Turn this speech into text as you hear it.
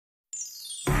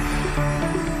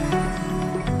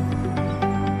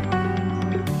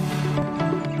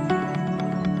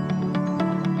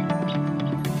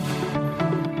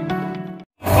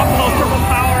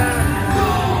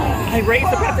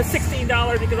raised the bet to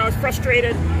 $16 because I was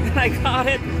frustrated and I got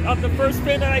it on the first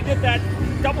spin and I did that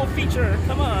double feature.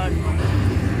 Come on.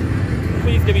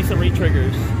 Please give me some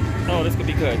re-triggers. Oh, this could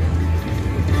be good.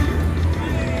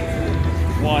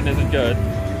 One isn't good.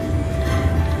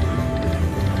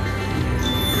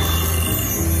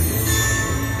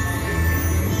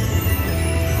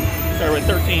 Started with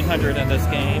 $1,300 in this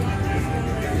game.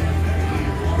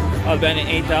 I was betting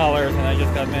 $8 and I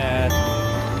just got mad.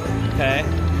 Okay.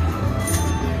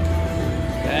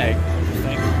 Bag.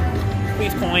 Interesting.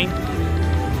 Please coin.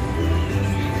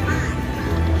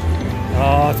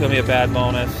 Oh, it's gonna be a bad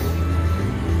bonus.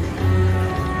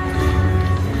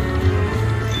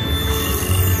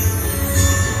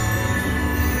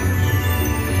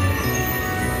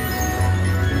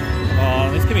 Come on,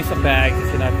 at least give me some bags if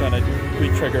you're not gonna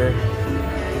re-trigger.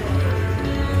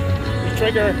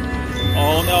 Re-trigger.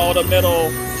 Oh no, the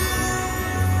middle.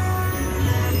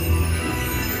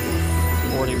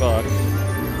 $40.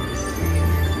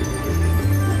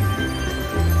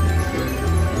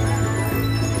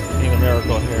 Need a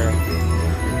miracle here.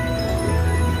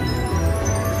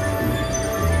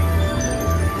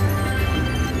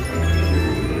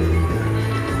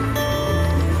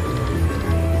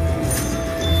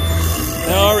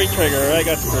 No re-trigger, I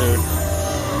got screwed.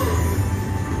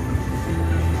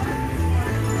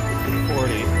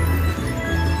 40.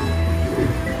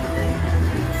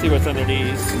 See what's under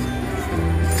these.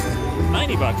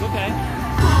 $90, okay.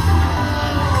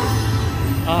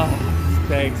 Oh,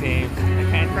 bag teams. I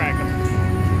can't crack them.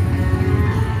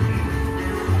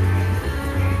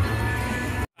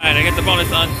 Alright, I get the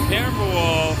bonus on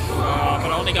Timberwolf,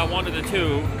 but I only got one of the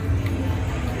two.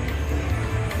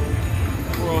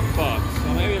 $4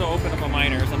 so maybe it'll open up a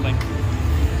minor or something.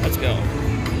 Let's go.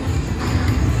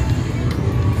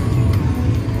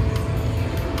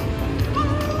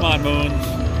 Come on, Moons.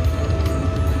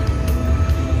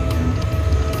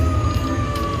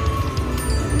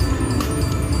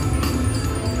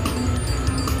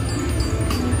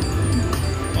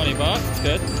 $20, it's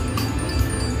good.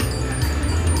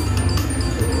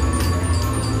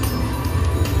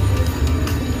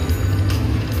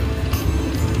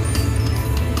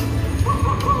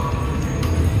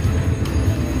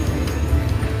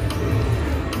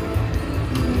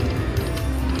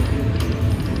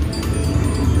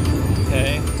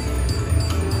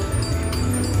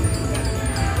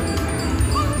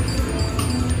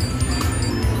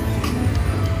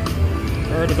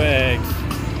 The bags.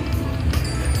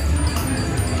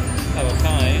 Have a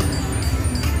time.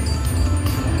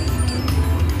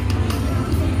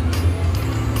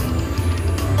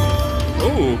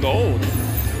 Ooh, gold.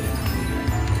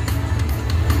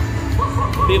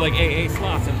 It'd be like AA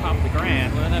slots and pop the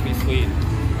grand. Wouldn't that be sweet?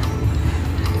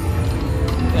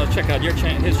 So check out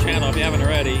his channel if you haven't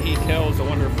already. He kills the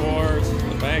Wonder Fours,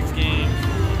 the bag schemes.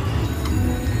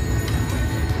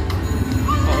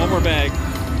 Oh, one more bag.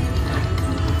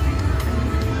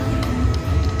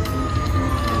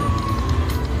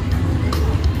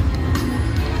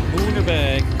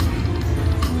 Bag.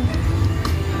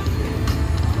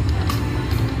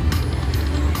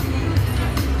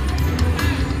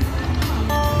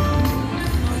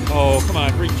 Oh, come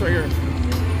on, re-trigger.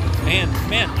 Man.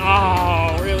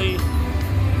 Oh, really?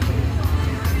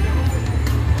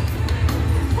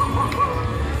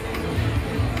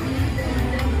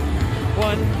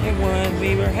 One and one,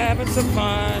 we were having some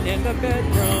fun in the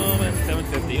bedroom at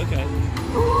 750. Okay.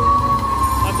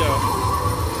 I'm done.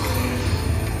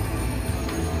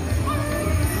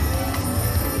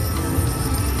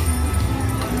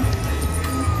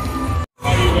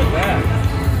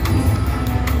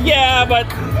 Yeah, but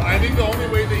I think the only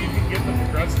way that you can get the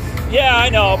progressive. Yeah, I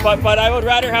know, but I would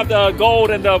rather have the gold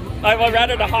and I would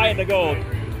rather the high and the gold.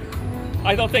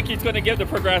 I don't think he's going to give the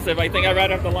progressive. I think I'd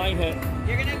rather have the line hit.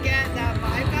 You're going to get that.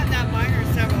 I've gotten that minor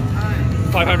several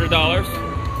times. $500.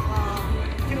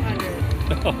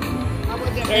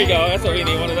 200. There you go. That's what we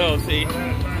need. One of those. See.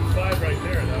 Times 5 right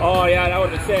there. Though. Oh yeah, that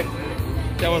would have been sick.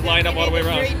 That was lined up all the way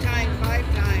around. 3 times,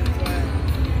 5 times.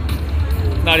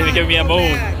 But not even giving me a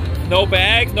moon. Bag. No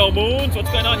bags, no moons. What's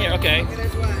going on here? Okay. Okay,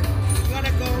 there's one. You want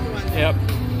a gold one? Yep.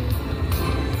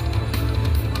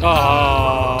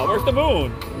 Oh, where's the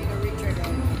moon? You need a re-trigger.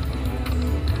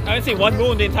 I haven't seen one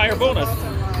moon the entire bonus.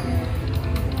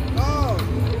 Oh.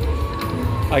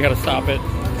 I gotta stop it.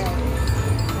 Okay.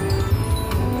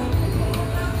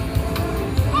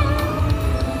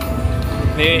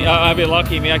 Maybe I'll be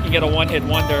lucky. Maybe I can get a one-hit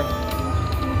wonder.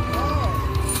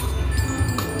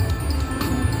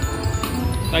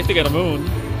 Nice to get a moon.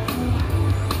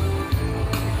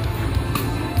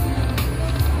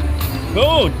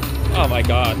 Moon! Oh my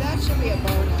god. That should be a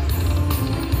bonus.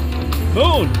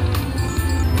 Moon!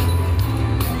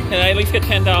 Can I at least get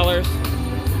 $10?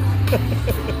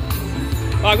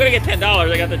 Well, I'm gonna get $10.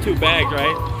 I got the 2 bags,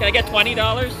 right? Can I get $20?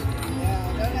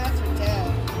 Yeah, don't ask for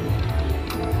 10.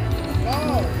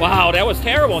 Oh, Wow, that was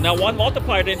terrible. Now 1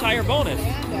 multiplier the entire bonus.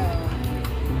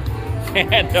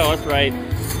 Sando. No, that's right.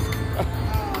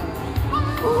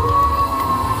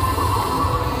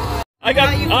 I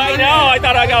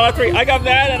thought I got all 3. I got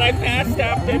that and I passed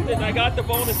tapped it and I got the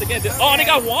bonus again. Oh, I only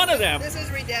got 1 of them. This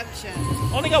is redemption.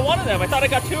 Only got 1 of them. I thought I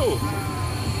got 2. No, it's stingy.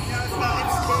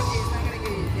 It's not going to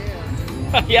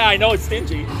give you 2. Yeah, I know it's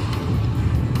stingy.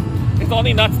 It's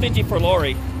only not stingy for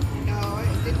Lori. No,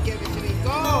 it didn't give it to me.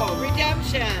 Go!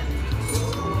 Redemption!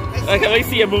 Can I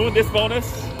see a moon this bonus?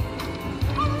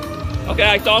 Okay,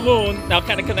 I saw a moon. Now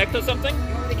can I connect to something? You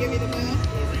want me to give you the moon?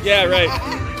 Yeah, right.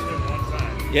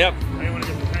 Yep. I want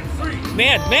to get the times 3.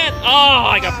 Man. Oh,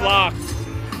 I got blocked.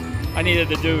 I needed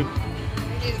the dude. You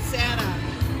need Santa.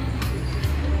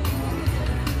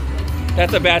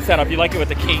 That's a bad setup. You like it with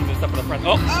the kings and stuff in the front.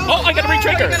 Oh, I got a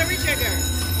retrigger. You got a retrigger.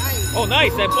 Nice. Oh,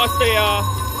 nice. And plus the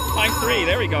times 3.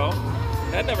 There we go.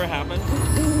 That never happened.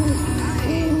 Nice.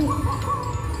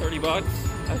 $30.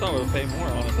 I thought we would pay more,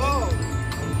 honestly. Go.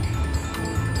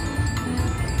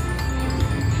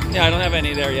 Yeah, I don't have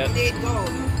any there yet. You need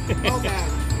gold. Go back.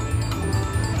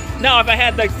 Now, if I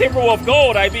had the Timberwolf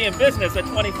gold, I'd be in business at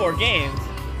 24 games.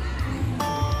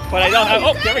 But I don't have.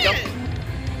 Oh, there we go.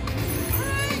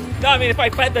 No, I mean if I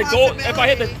had the gold, if I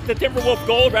had the Timberwolf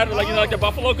gold rather than like the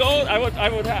Buffalo gold, I would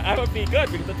be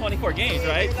good because the 24 games,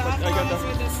 right?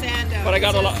 But I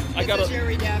got a lot. I got This is your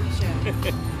redemption.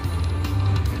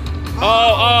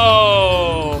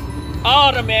 Oh,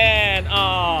 the man.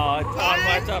 Oh, it's on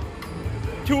my top.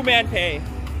 2-man pay.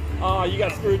 Oh, you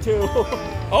got screwed too.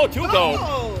 Oh, 2 gold.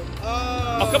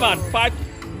 Oh, come on. 5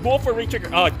 wolf for retrigger.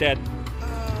 Oh, it's dead.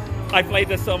 I played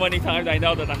this so many times. I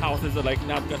know that the houses are like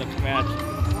not gonna match.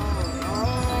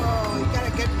 Oh, you got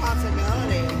a good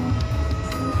possibility.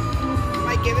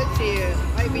 Might give it to you.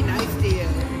 Might be nice to you.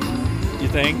 You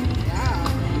think? Yeah.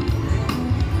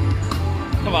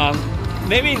 Come on.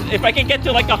 Maybe if I can get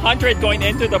to like 100 going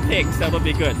into the pigs, that would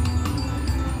be good.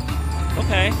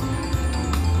 Okay.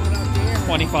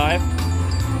 25.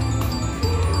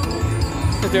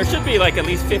 Because there should be like at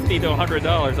least $50 to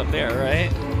 $100 up there,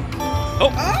 right?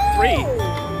 Oh, 3.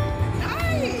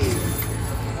 Nice.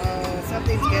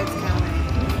 Something's good's coming.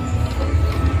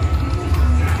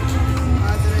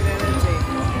 Positive energy.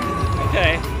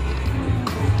 Okay.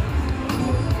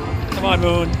 Come on,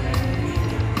 Moon.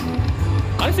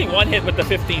 Honestly, 1 hit with the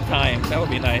 15 times. That would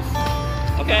be nice.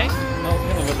 Okay. No,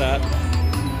 I'm with that.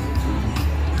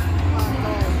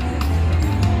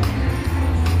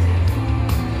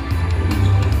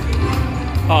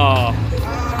 Oh.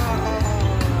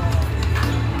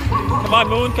 Come on,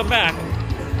 Moon, come back.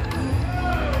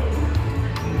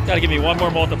 Gotta give me 1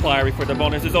 more multiplier before the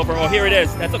bonus is over. Oh, here it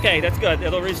is. That's okay. That's good.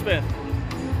 It'll respin.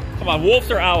 Come on,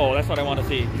 wolves or owl? That's what I want to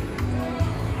see.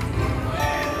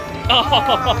 Oh,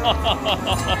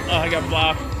 I got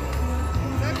blocked.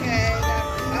 It's okay.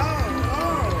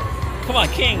 Come on,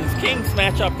 kings. Kings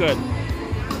match up good.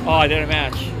 Oh, I didn't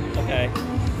match. Okay.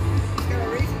 It's gonna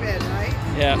respin, right?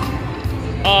 Yeah.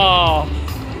 Oh.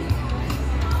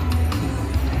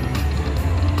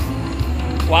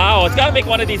 Wow, it's got to make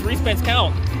one of these respins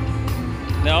count.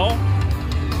 No?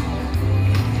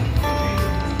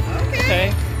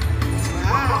 Okay.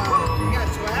 Wow, you got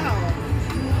 12.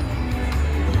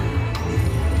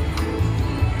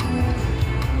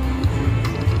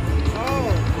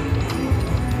 Oh.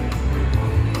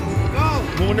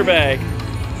 Go. Wonder bag.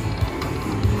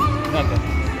 Nothing.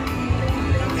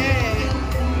 Okay.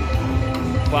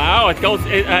 Wow, it goes.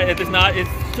 It's not. It's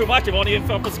too much. It won't even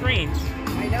fill up the screen. I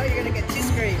know you're gonna get 2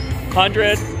 screens.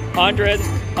 100, 100,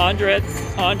 100,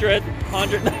 100,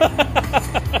 100.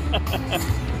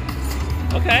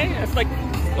 Okay, that's like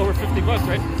over $50,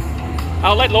 right?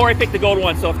 I'll let Lori pick the gold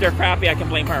one, so if they're crappy, I can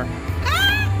blame her.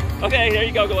 Okay, there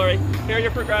you go, Lori. Here are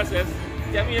your progressives.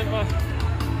 Get me a...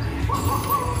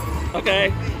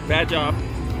 Okay, bad job.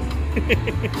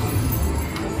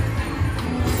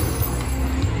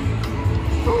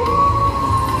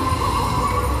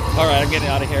 All right, I'm getting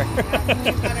out of here. $228.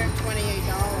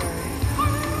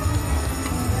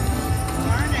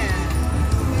 Darn it.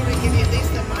 I'm gonna give you at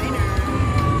least a minor.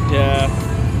 Yeah.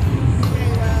 Okay,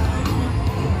 well.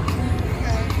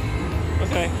 Okay.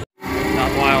 Okay.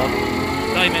 Not wild.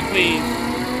 Diamond, please.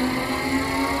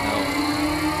 No.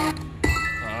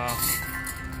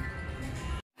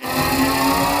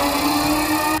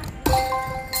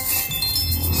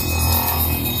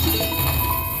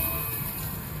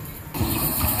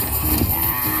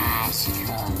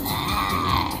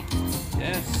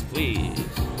 please.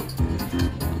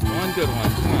 One good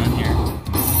one. Come on here.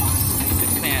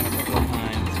 Expand a couple of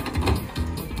times.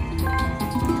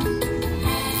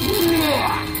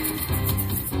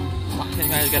 Okay,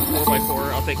 guys, got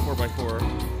 4x4. I'll take 4x4.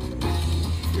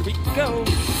 Here we go.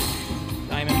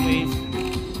 Diamond, please.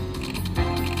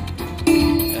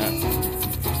 Yes.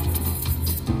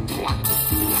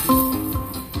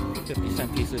 50-cent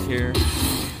pieces here.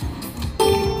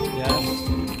 Yes.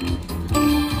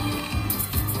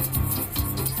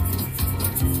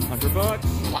 $100.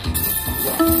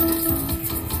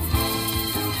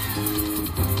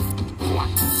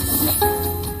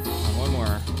 And one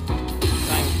more.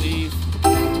 Diamond, please.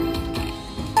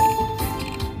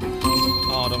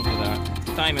 Oh, don't do that.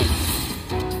 Diamond.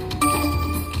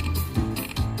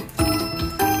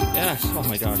 Yes. Oh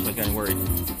my gosh, I'm getting worried.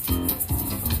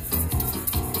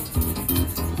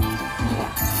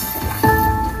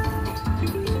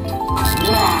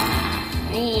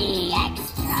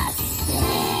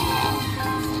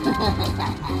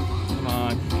 Come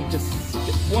on, just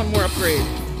get one more upgrade.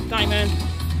 Diamond.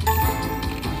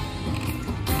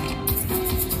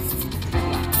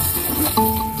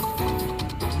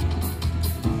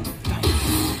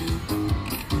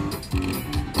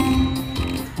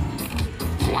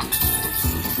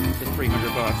 Just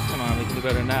 $300. Come on, we can do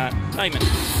better than that. Diamond.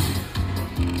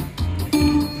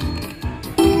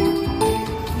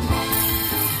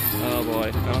 Oh boy,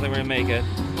 I don't think we're gonna make it.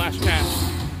 Last chance.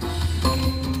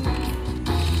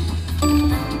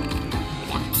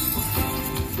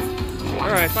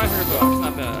 Alright, $500,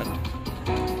 not bad.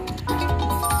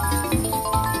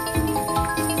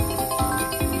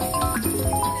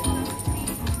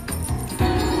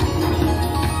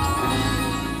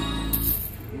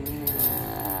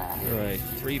 Alright,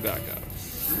 3 backups.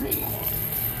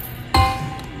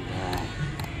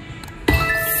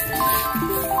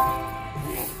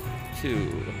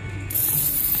 2,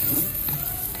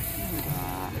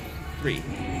 3.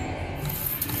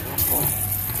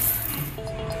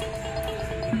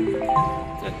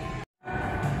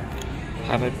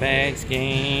 Habit bags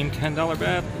game, $10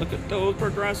 bet. Look at those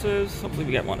progressives. Hopefully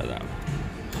we get one of them.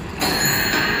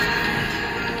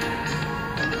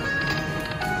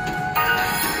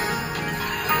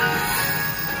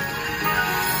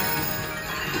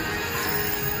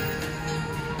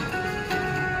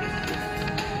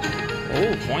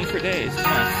 Oh, points for days.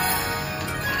 Come on.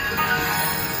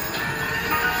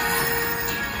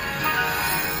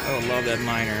 Oh, love that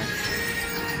miner.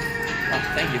 Oh,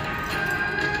 thank you.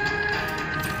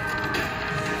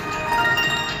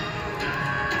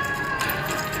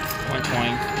 One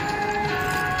point.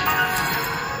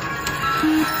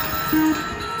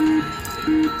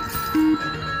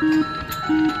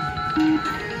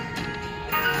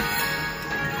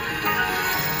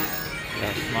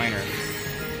 That's miner.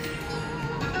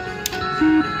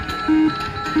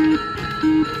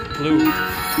 Blue.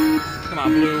 Come on,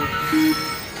 blue.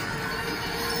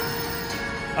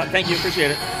 Thank you,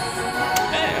 appreciate it.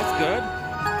 Hey, that's good.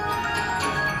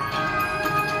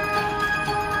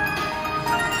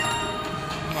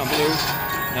 Come on, blue.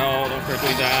 No, don't start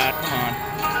doing that. Come on.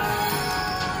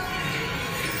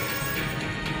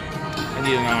 I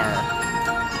need an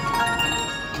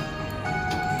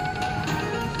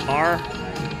R. R?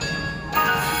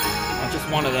 Oh, just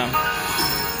one of them.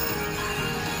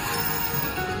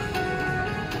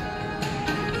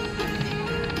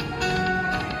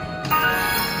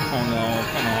 Oh no,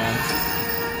 come on.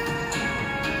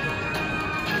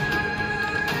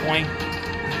 Point.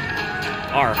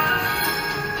 R.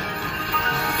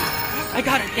 I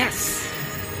got it, yes!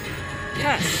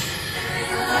 Yes!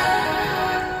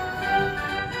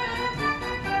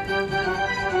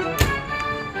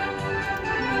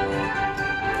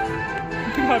 I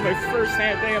got my first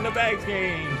Handpay on the bags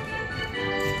game!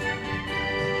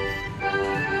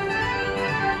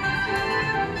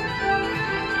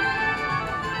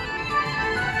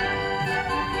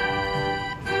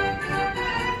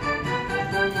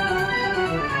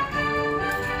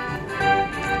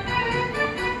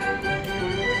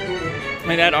 I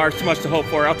mean, that R's too much to hope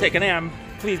for. I'll take an M.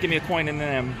 Please give me a coin and an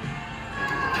M.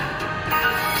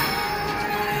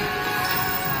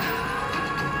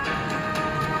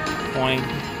 Coin.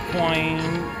 Coin.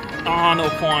 Oh, no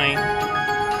coin.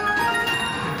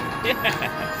 Yes.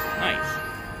 Nice.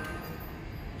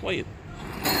 Play it.